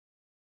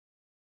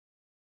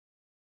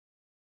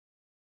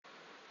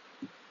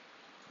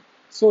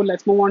So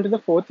let's move on to the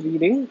fourth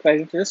reading,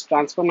 credit risk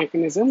transfer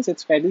mechanisms.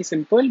 It's fairly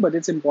simple, but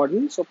it's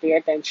important, so pay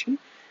attention.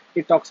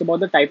 It talks about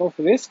the type of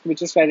risk,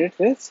 which is credit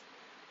risk,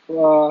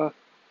 uh,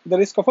 the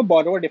risk of a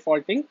borrower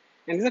defaulting,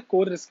 and is a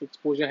core risk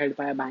exposure held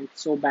by a bank.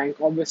 So bank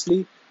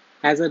obviously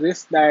has a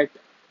risk that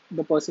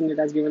the person it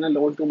has given a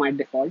loan to might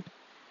default.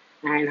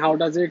 And how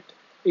does it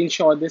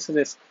ensure this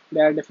risk?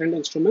 There are different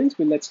instruments.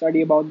 Let's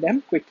study about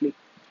them quickly.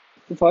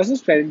 The first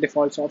is credit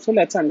default swap. So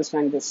let's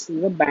understand this.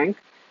 The bank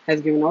has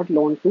given out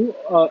loan to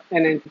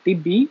an entity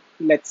B,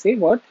 let's say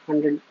worth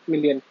 100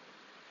 million.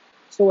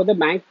 So what the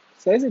bank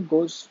says, it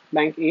goes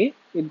bank A,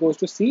 it goes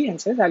to C and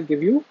says, I'll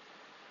give you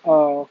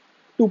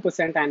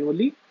 2%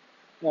 annually,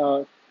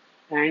 uh,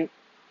 and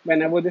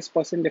whenever this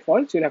person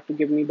defaults, you'll have to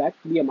give me back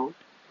the amount.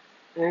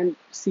 And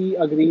C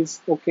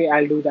agrees, okay,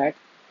 I'll do that.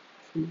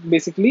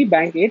 Basically,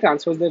 bank A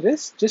transfers the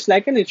risk, just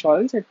like an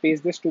insurance. It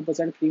pays this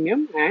 2%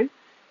 premium, and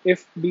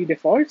if B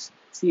defaults,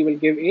 C will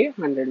give A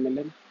 100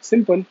 million.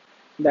 Simple.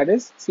 That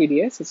is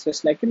CDS. It's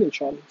just like an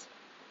insurance.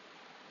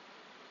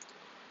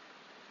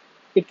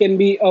 It can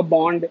be a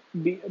bond,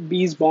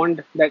 B's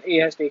bond that A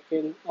has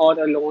taken, or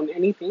a loan,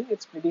 anything.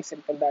 It's pretty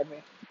simple that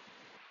way.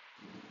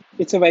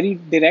 It's a very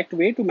direct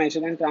way to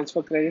measure and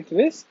transfer credit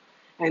risk,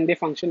 and they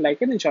function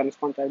like an insurance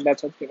contract.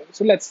 That's what's given.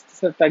 So let's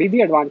study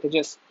the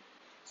advantages.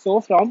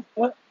 So from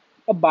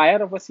a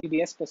buyer of a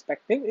CDS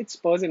perspective, it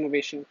spurs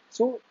innovation.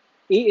 So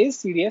A is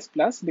CDS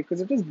plus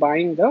because it is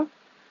buying the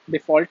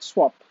default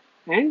swap,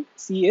 and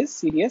C is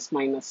CDS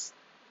minus.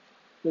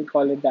 We'll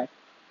call it that.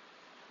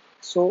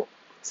 So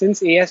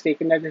since A has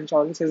taken that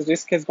insurance, his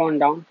risk has gone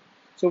down.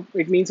 So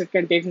it means it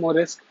can take more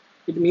risk.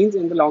 It means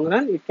in the long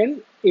run, it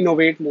can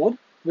innovate more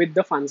with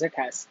the funds it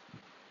has.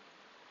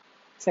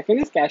 Second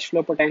is cash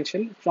flow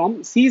potential.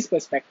 From C's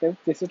perspective,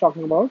 this is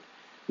talking about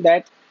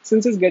that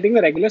since it's getting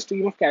a regular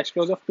stream of cash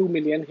flows of 2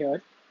 million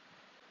here,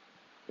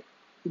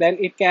 then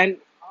it can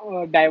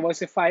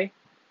diversify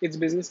its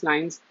business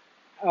lines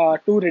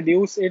to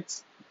reduce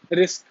its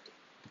risk,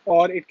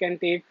 or it can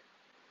take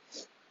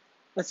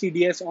a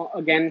CDS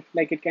again,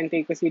 like it can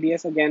take a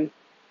CDS again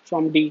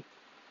from D,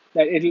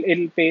 that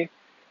it'll pay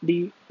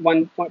D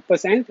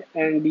 1%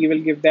 and D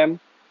will give them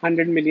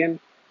 100 million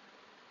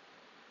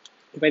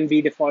when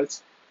B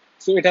defaults.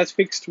 So it has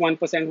fixed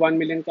 1%, 1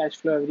 million cash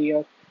flow every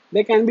year.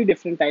 There can be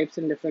different types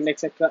and different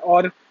etc.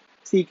 Or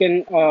C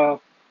can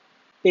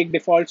take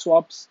default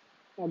swaps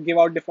or give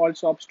out default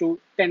swaps to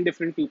 10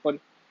 different people.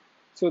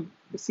 So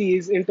C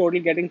is in total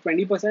getting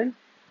 20%,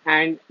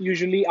 and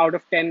usually out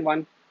of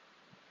 10,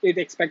 it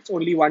expects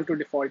only one to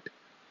default.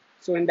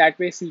 So in that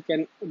way, C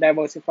can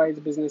diversify its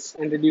business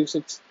and reduce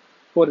its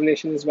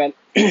correlation as well.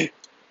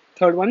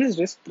 Third one is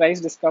risk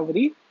price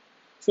discovery.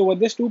 So what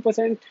this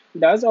 2%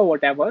 does or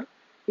whatever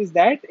is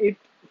that it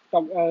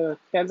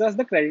tells us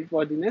the credit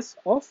worthiness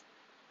of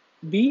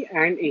B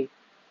and A,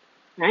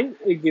 and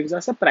it gives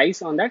us a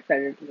price on that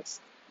credit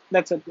risk.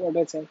 That's it. What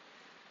that's it.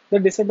 The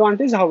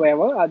disadvantage,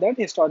 however, are that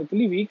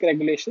historically weak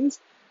regulations,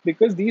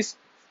 because these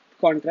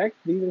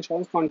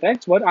insurance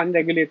contracts were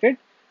unregulated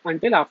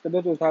until after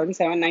the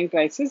 2007-9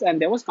 crisis, and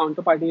there was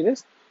counterparty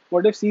risk.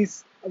 What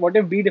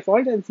if B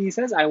defaults and C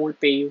says I won't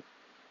pay you?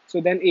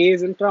 So then A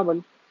is in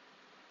trouble.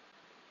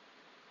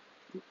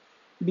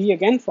 B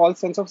again, false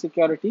sense of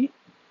security,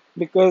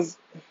 because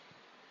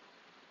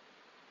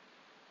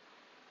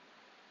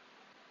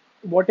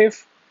what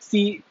if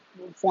C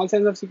false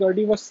sense of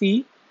security was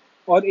C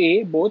or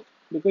A both,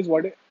 because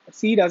what if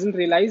C doesn't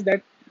realize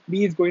that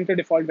B is going to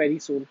default very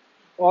soon,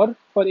 or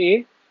for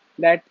A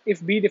that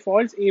if B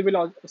defaults,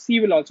 C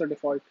will also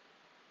default.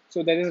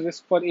 So there is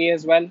risk for A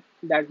as well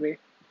that way,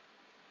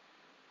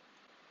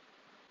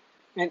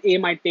 and A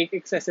might take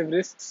excessive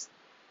risks.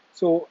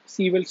 So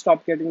C will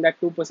stop getting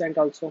that 2%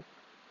 also.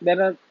 There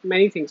are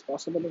many things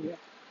possible here.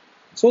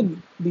 So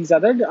these are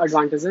the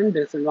advantages and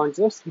disadvantages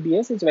of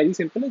CDS. It's very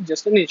simple. It's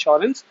just an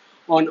insurance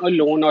on a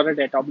loan or a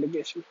debt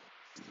obligation.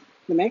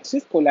 The next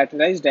is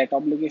collateralized debt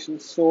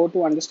obligations. So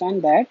to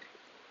understand that,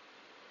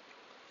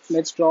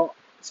 let's draw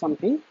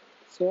something.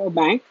 So a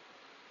bank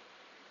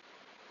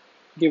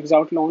gives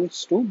out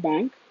loans to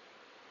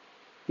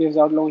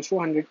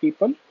 100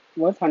 people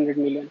worth 100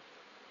 million.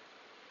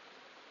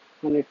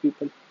 100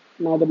 people.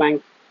 Now the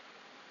bank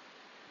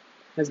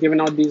has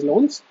given out these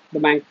loans. The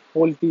bank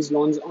holds these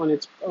loans on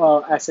its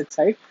asset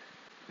side,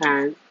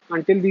 and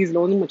until these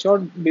loans mature,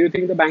 do you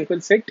think the bank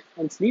will sit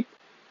and sleep?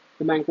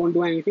 The bank won't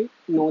do anything.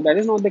 No, that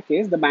is not the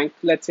case. The bank,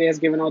 let's say, has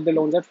given out the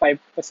loans at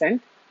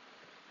 5%.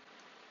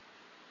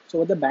 So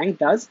what the bank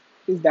does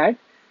is that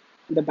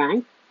the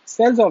bank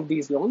sells off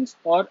these loans,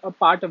 or a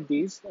part of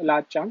these, a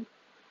large chunk,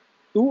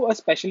 to a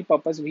special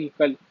purpose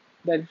vehicle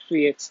that it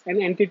creates,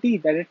 an entity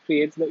that it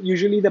creates.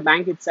 Usually the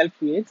bank itself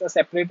creates a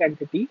separate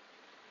entity.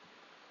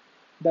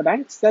 The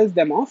bank sells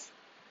them off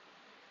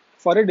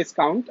for a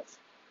discount.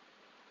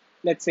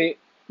 Let's say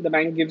the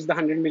bank gives the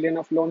 100 million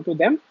of loan to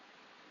them,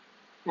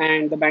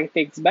 and the bank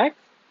takes back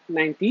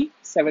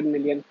 97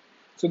 million.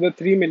 So the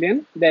 3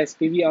 million the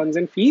SPV earns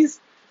in fees,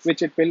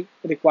 which it will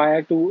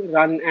require to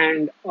run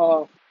and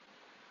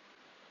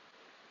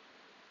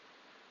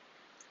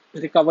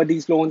recover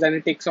these loans, and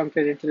it takes on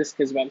credit risk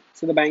as well.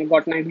 So the bank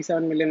got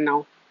 97 million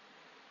now.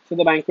 So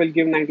the bank will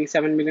give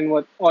 97 million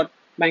worth, or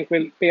bank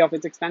will pay off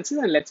its expenses,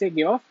 and let's say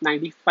give off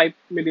 95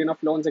 million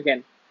of loans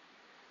again.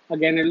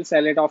 Again, it'll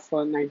sell it off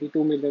for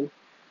 92 million.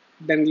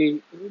 Then we'll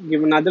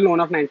give another loan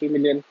of 90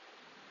 million.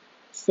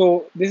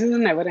 So this is a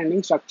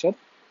never-ending structure.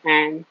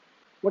 And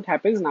what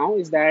happens now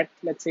is that,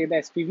 let's say the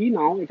SPV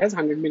now, it has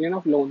 100 million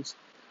of loans.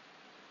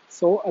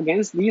 So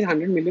against these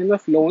 100 million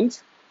of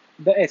loans,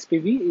 the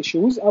SPV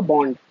issues a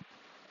bond,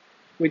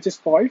 which is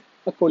called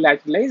a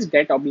collateralized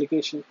debt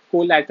obligation.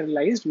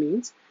 Collateralized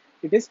means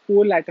it is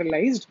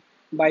collateralized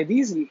by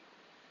these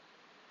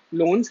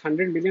loans,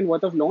 100 million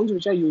worth of loans,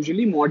 which are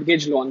usually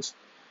mortgage loans.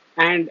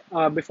 And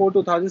before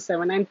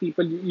 2007, and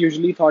people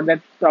usually thought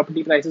that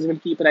property prices will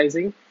keep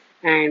rising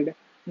and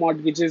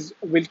mortgages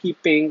will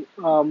keep paying,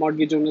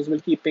 mortgage owners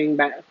will keep paying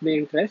back the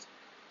interest.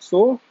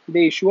 So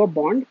they issue a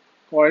bond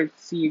called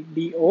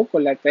CDO,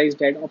 collateralized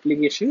debt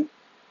obligation,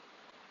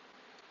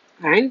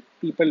 and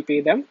people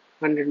pay them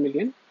 100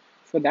 million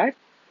for that,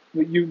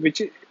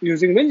 which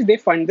using which they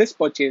fund this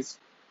purchase.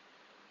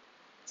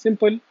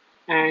 Simple.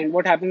 And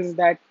what happens is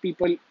that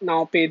people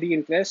now pay the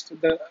interest,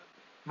 the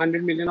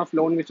 100 million of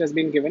loan which has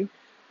been given.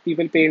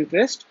 People pay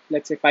interest,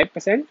 let's say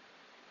 5%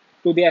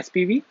 to the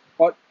SPV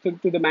or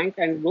to the bank,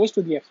 and it goes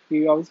to the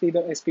SPV. Obviously,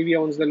 the SPV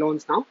owns the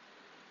loans now,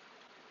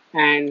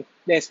 and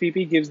the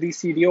SPV gives the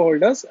CDO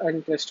holders an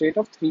interest rate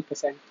of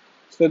 3%.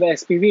 So the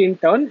SPV in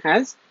turn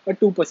has a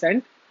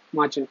 2%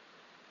 margin.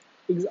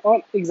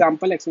 All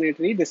example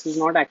explanatory. This is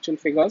not actual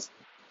figures.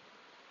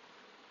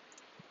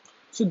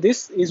 So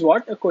this is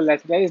what a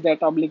collateralized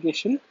debt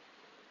obligation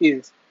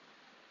is.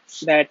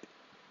 That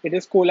it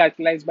is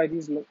collateralized by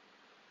these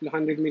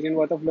 100 million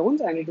worth of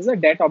loans, and it is a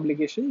debt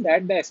obligation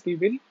that the SP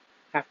will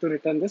have to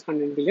return this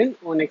 100 million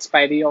on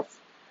expiry of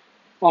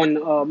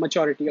on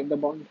maturity of the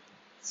bond.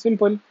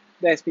 Simple.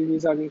 The SPV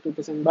is earning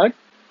 2%, but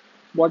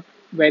what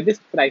where this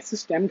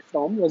crisis stemmed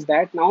from was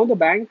that now the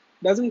bank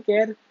doesn't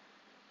care,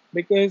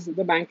 because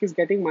the bank is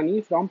getting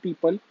money from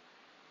people,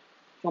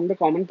 from the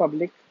common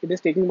public. It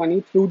is taking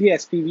money through the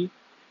SPV,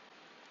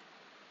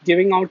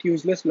 giving out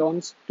useless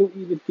loans to,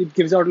 it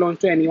gives out loans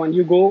to anyone.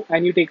 You go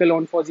and you take a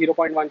loan for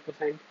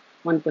 0.1%,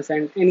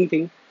 1%,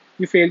 anything.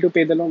 You fail to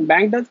pay the loan.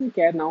 Bank doesn't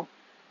care now.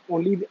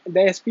 Only the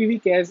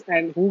SPV cares,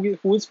 and who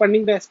is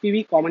funding the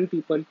SPV? Common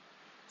people.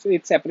 So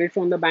it's separate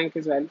from the bank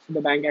as well. So the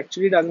bank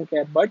actually doesn't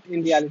care. But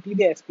in reality,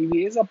 the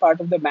SPV is a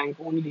part of the bank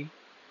only.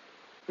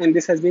 And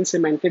this has been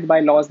cemented by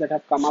laws that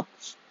have come up,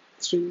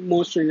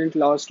 more stringent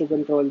laws to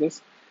control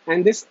this.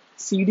 And this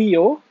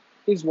CDO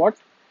is what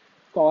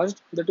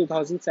caused the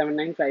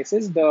 2007-9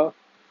 crisis. The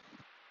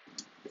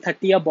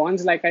 30-year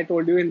bonds, like I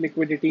told you, in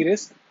liquidity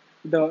risk,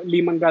 the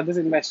Lehman Brothers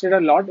invested a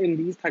lot in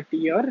these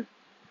 30-year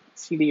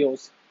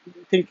CDOs,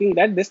 thinking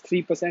that this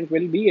 3%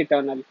 will be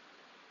eternal.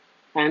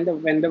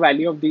 And when the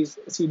value of these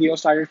CDOs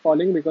started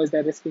falling because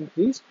their risk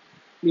increased,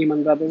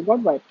 Lehman Brothers got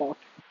wiped out.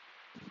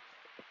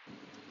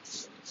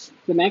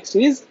 The next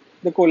is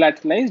the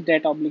collateralized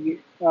debt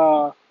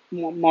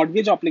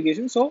mortgage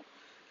obligation. So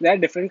there are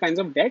different kinds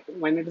of debt.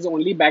 When it is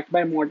only backed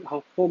by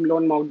home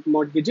loan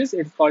mortgages,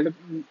 it's called a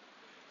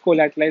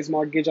collateralized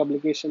mortgage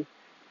obligation.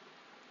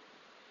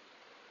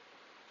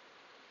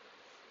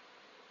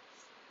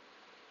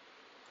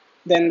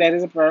 Then there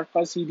is a product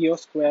called CDO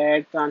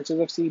squared, branches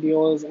of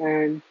CDOs,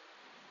 and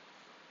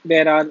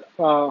there are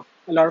a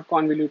lot of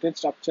convoluted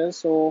structures.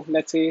 So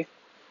let's say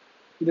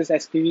this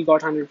SPV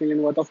got 100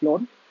 million worth of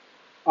loan.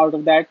 Out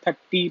of that,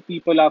 30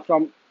 people are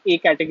from A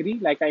category,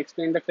 like I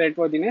explained the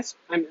creditworthiness.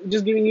 I'm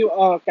just giving you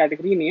a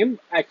category name.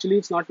 Actually,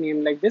 it's not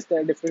named like this.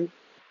 There are different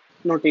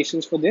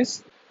notations for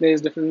this. There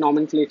is different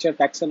nomenclature,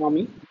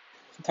 taxonomy.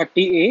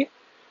 30A,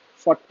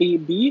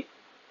 40B,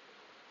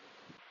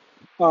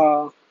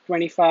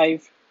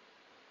 25C,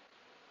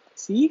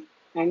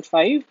 and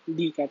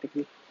 5D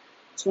category.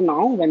 So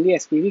now when the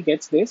SPV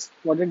gets this,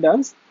 what it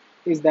does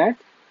is that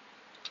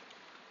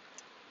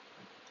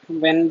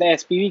when the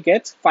SPV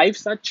gets five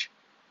such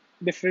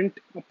different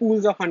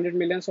pools of 100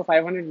 million, so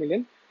 500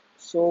 million.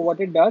 So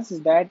what it does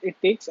is that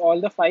it takes all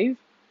the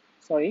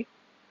sorry,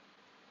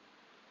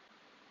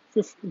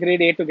 fifth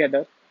grade A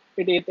together.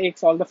 It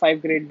takes all the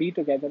five grade B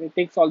together. It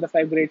takes all the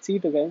five grade C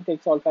together. It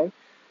takes all five,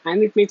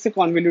 and it makes a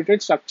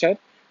convoluted structure.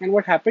 And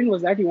what happened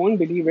was that, you won't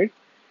believe it,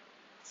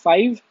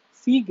 five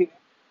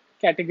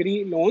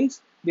category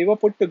loans, they were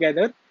put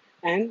together,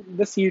 and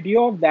the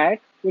CDO of that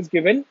was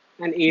given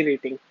an A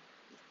rating,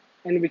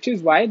 and which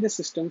is why the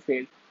system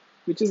failed.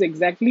 Which is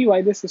exactly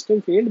why the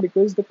system failed,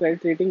 because the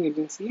credit rating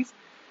agencies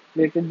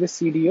rated the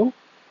CDO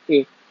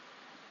A,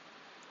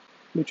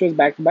 which was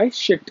backed by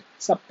shit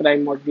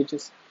subprime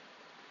mortgages.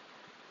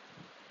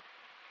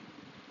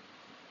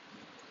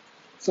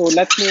 So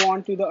let's move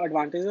on to the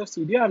advantages of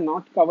CDO. I have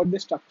not covered the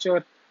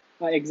structure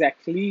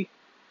exactly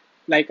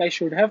like I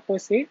should have per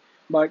se,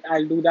 but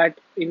I'll do that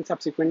in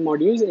subsequent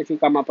modules. It will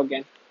come up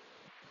again.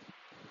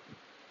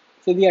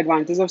 So the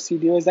advantage of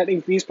CDO is that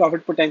increased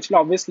profit potential.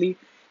 Obviously,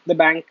 the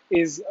bank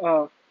is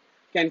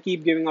can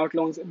keep giving out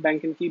loans.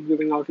 Bank can keep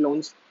giving out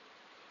loans.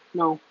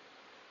 Now,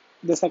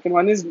 The second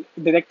one is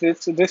direct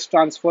risk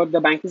transfer. The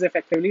bank is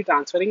effectively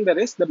transferring the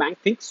risk. The bank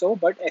thinks so,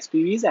 but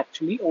SPV is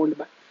actually owned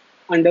by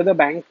under the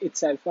bank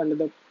itself, under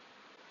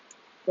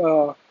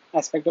the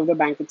aspect of the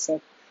bank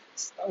itself.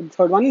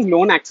 Third one is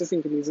loan access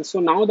increases. So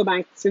now the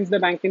bank, since the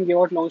bank can give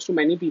out loans to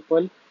many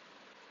people,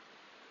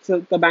 so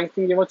the bank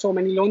can give out so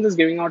many loans, is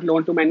giving out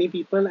loan to many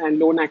people, and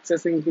loan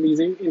access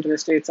increasing,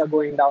 interest rates are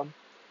going down.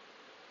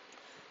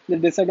 The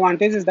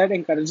disadvantage is that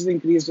encourages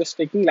increased risk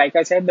taking. Like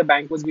I said, the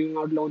bank was giving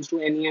out loans to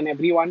any and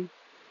everyone.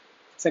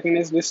 Second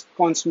is risk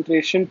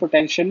concentration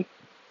potential,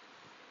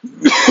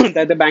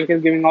 that the bank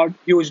is giving out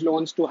huge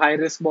loans to high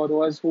risk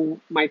borrowers who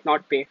might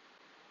not pay.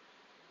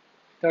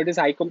 Third is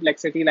high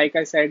complexity, like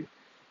I said,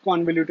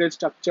 convoluted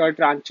structure,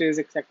 tranches,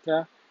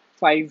 etc.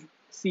 Five,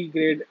 C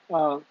grade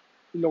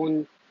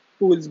loan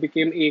pools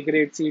became A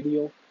grade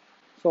CDO.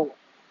 So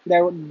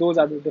those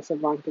are the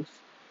disadvantages.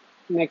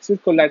 Next is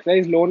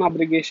collateralized loan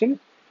obligation.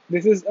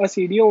 This is a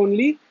CDO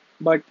only,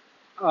 but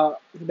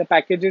the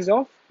packages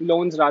of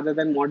loans rather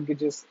than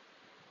mortgages,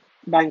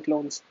 bank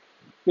loans,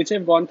 which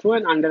have gone through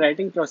an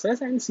underwriting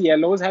process, and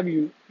CLOs have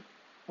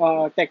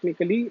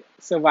technically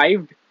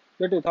survived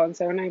the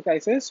 2007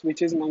 crisis,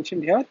 which is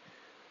mentioned here.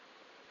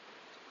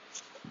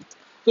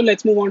 So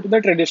let's move on to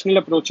the traditional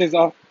approaches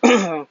of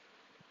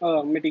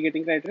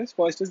mitigating credit risk.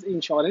 First is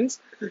insurance.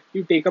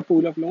 You take a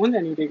pool of loans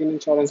and you take an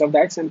insurance of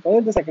that.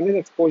 Simple. The second is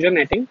exposure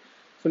netting.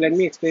 So let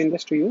me explain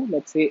this to you.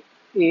 Let's say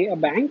A, a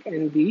bank,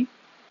 and B,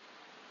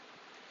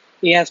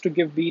 A has to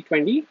give B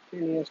 20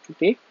 and A has to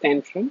take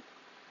 10 from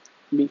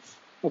B.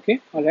 Okay,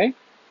 all right.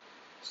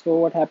 So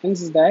what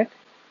happens is that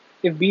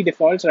if B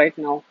defaults right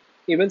now,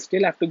 A will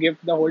still have to give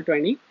the whole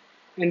 20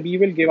 and B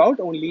will give out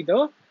only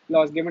the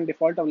loss given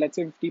default of, let's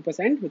say,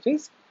 50%, which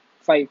is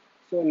 5.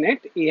 So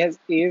net A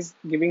is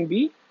giving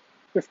B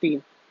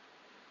 15.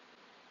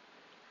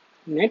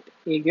 Net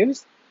A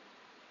gives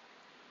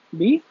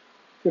B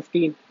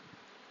 15.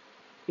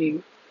 A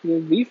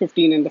gives B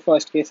 15 in the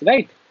first case,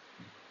 right?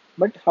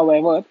 But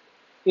however,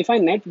 if I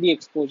net the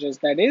exposures,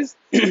 that is,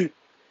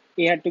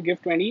 A had to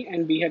give 20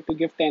 and B had to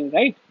give 10,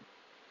 right?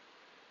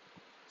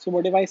 So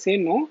what if I say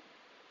no?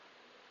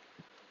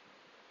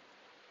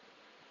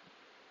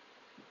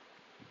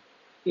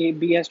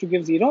 B has to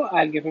give 0,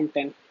 I'll give him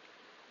 10.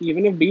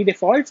 Even if B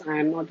defaults, I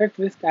am not at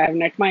risk. I have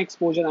net my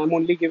exposure. I'm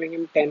only giving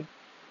him 10.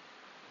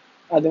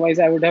 Otherwise,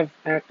 I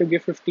have to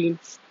give 15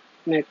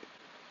 net.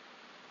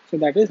 So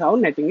that is how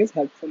netting is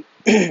helpful.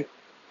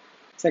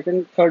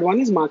 Third one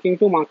is marking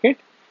to market.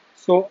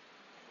 So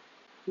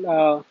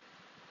uh,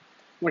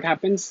 what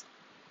happens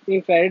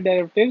in credit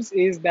derivatives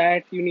is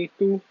that you need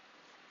to,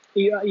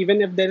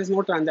 even if there is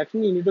no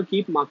transaction, you need to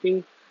keep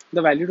marking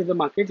the value to the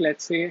market.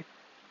 Let's say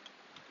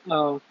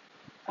uh,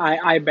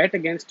 I bet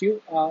against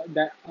you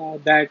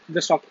that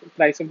the stock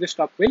price of the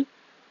stock will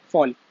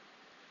fall,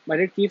 but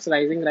it keeps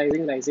rising,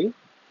 rising, rising.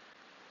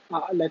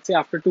 Let's say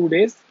after 2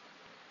 days,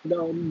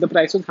 the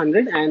price was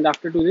 100, and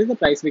after 2 days, the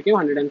price became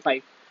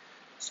 105.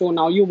 So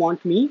now you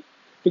want me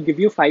to give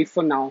you 5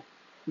 for now,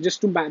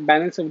 just to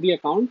balance of the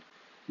account,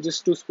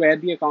 just to square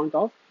the account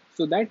off,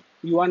 so that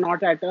you are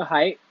not at a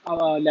high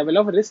level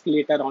of risk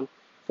later on.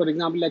 For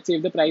example, let's say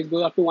if the price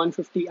goes up to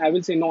 150, I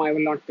will say no, I will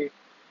not pay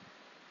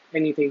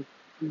anything.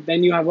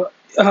 Then you have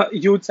a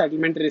huge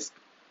settlement risk.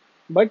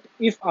 But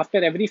if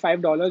after every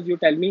 $5 you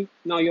tell me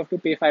now you have to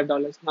pay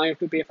 $5, now you have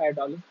to pay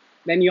 $5,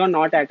 then you are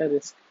not at a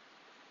risk.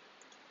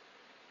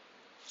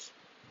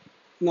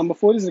 Number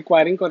four is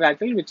requiring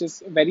collateral, which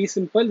is very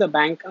simple. The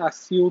bank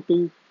asks you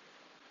to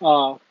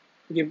uh,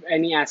 give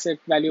any asset,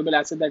 valuable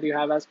asset that you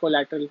have as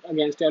collateral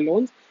against your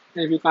loans.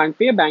 And if you can't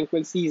pay, bank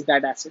will seize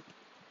that asset.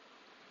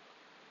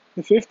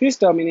 The fifth is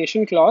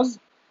termination clause,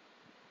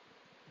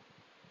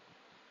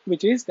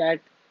 which is that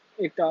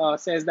it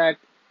says that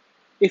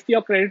if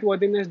your credit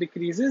worthiness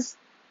decreases,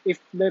 if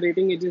the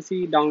rating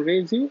agency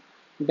downgrades you,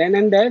 then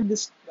and there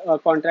this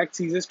contract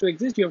ceases to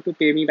exist. You have to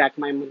pay me back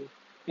my money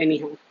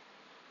anyhow.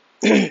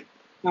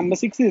 Number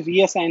six is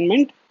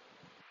reassignment.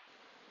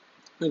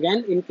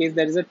 Again, in case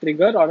there is a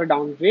trigger or a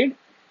downgrade,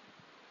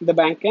 the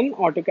bank can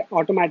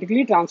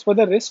automatically transfer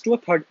the risk to a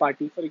third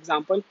party. For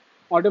example,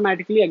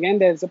 automatically, again,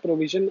 there is a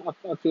provision,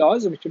 a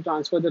clause which will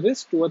transfer the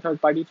risk to a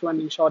third party through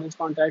an insurance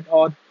contract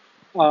or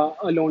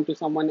a loan to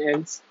someone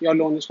else. Your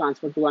loan is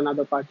transferred to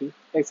another party,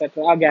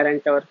 etc., a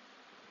guarantor.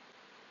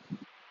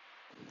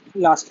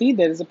 Lastly,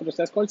 there is a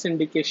process called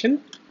syndication,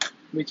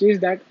 which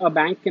is that a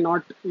bank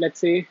cannot, let's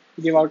say,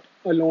 give out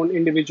a loan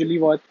individually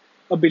worth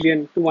a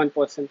billion to one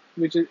person,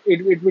 which is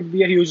it would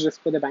be a huge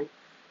risk for the bank.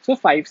 So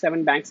five,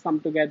 seven banks come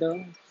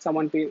together.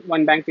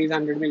 One bank pays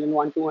 100 million,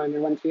 one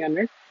 200, one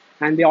 300,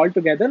 and they all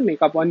together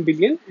make up 1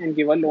 billion and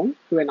give a loan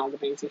to an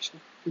organization.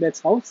 That's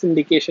how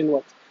syndication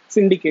works.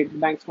 Syndicate,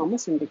 banks form a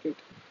syndicate.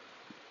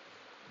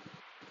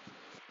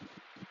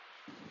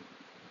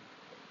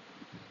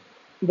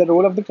 The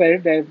role of the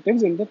credit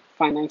derivatives in the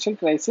financial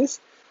crisis,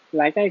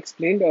 like I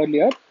explained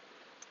earlier,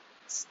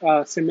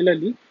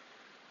 similarly,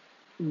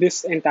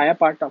 this entire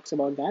part talks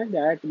about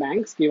that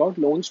banks give out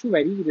loans to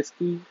very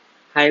risky,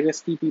 high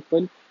risky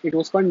people. It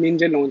was called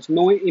ninja loans.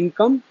 No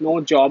income, no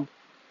job.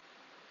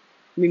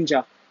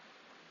 Ninja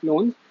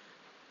loans,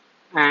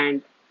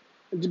 and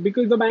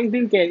because the bank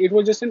didn't care, it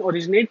was just an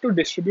originate to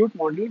distribute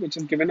model which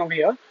is given over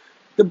here.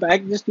 The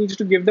bank just needs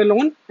to give the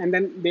loan, and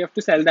then they have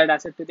to sell that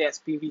asset to the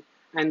SPV,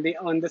 and they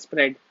earn the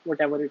spread,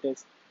 whatever it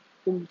is.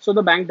 So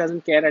the bank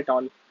doesn't care at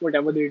all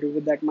whatever they do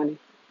with that money.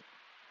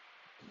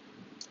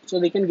 So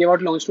they can give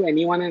out loans to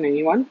anyone and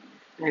anyone.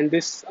 And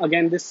this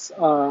again, this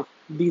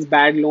these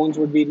bad loans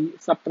would be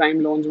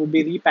subprime loans would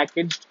be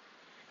repackaged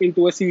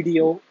into a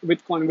CDO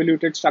with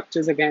convoluted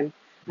structures again,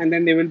 and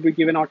then they will be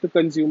given out to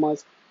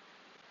consumers,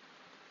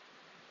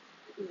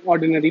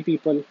 ordinary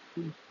people,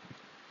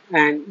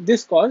 and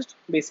this caused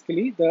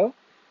basically the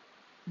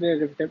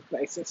derivative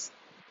crisis.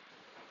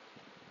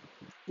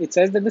 It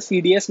says that the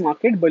CDS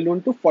market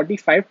ballooned to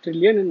 45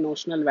 trillion in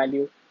notional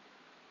value,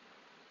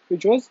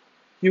 which was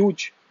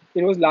huge.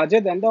 It was larger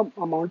than the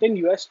amount in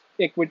US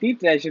equity,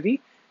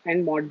 treasury,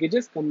 and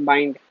mortgages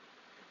combined,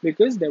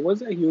 because there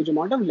was a huge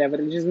amount of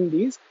leverages in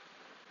these.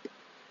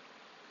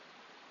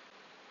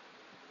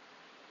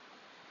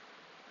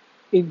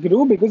 It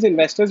grew because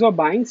investors were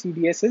buying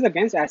CDSs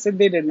against assets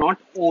they did not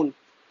own.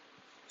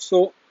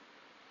 So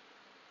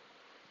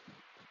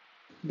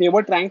they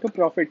were trying to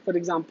profit. For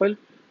example,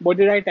 what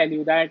did I tell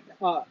you? That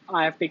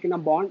I have taken a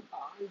bond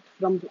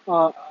from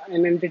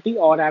an entity,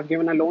 or I have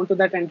given a loan to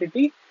that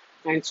entity,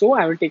 and so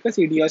I will take a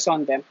CDS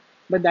on them.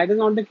 But that is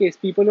not the case.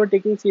 People were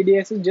taking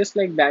CDSs just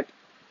like that,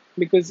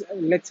 because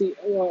let's see,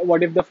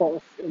 what if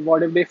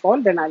they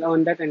fall? Then I'll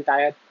earn that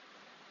entire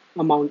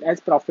amount as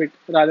profit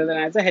rather than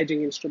as a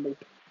hedging instrument.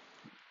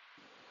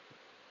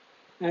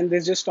 And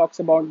this just talks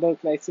about the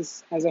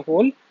crisis as a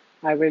whole.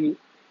 I will.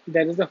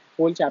 There is a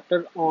whole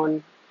chapter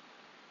on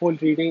whole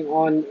reading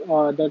on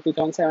the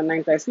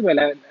 2007-9 crisis.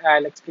 Well,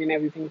 I'll explain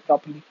everything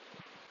properly.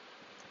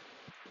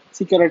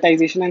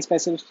 Securitization and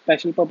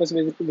special purpose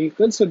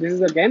vehicles. So this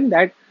is again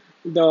that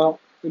the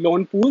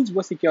loan pools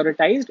were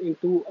securitized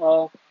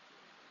into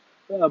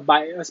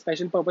by a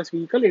special purpose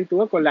vehicle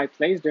into a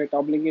collateralized debt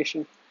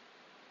obligation.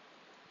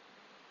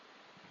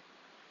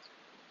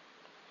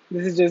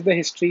 This is just the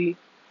history.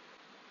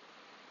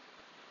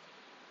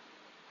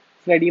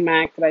 Freddie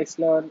Mac,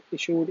 Chrysler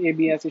issued,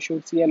 ABS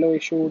issued, CLO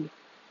issued.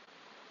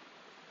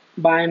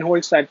 Buy and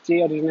hold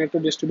strategy, originate to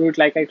distribute.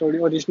 Like I told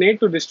you, originate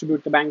to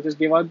distribute. The bank just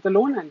give out the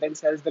loan and then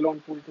sells the loan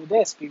pool to the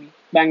SPV.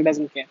 Bank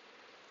doesn't care.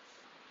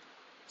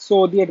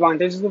 So the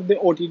advantages of the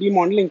OTD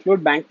model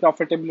include bank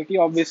profitability.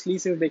 Obviously,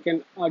 since they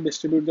can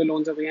distribute the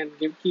loans away and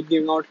keep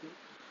giving out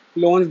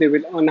loans, they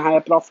will earn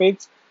higher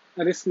profits.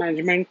 Risk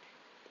management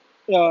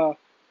uh,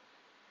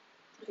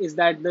 is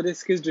that the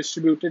risk is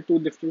distributed to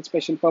different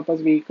special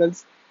purpose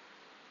vehicles,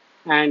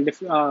 and if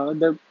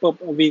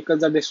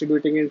vehicles are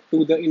distributing it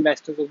to the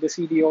investors of the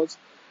CDOs,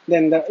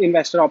 then the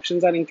investor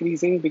options are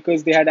increasing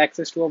because they had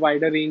access to a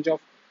wider range of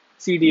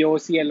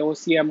CDOs,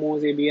 CLOs,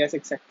 CMOs, ABS,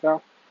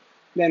 etc.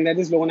 Then there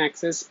is loan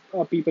access.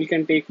 People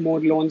can take more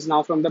loans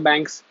now from the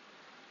banks.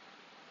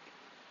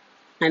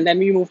 And then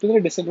we move to the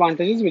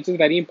disadvantages, which is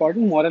very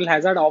important. Moral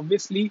hazard.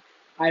 Obviously,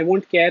 I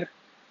won't care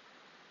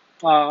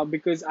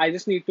because I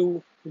just need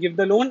to give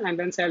the loan and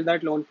then sell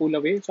that loan pool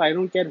away. So I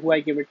don't care who I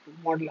give it to.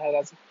 Model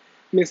hazard.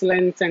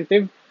 Misaligned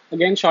incentive.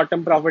 Again,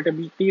 short-term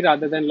profitability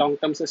rather than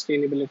long-term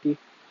sustainability.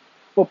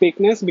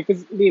 Opaqueness,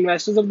 because the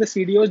investors of the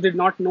CDOs did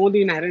not know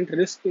the inherent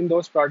risk in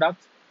those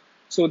products.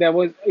 So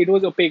it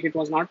was opaque. It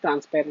was not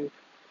transparent.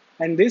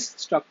 And this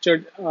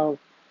structured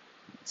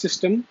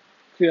system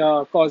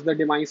caused the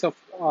demise of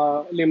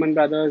Lehman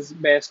Brothers,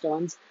 Bear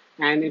Stearns,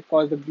 and it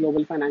caused the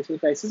global financial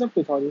crisis of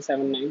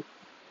 2007-9.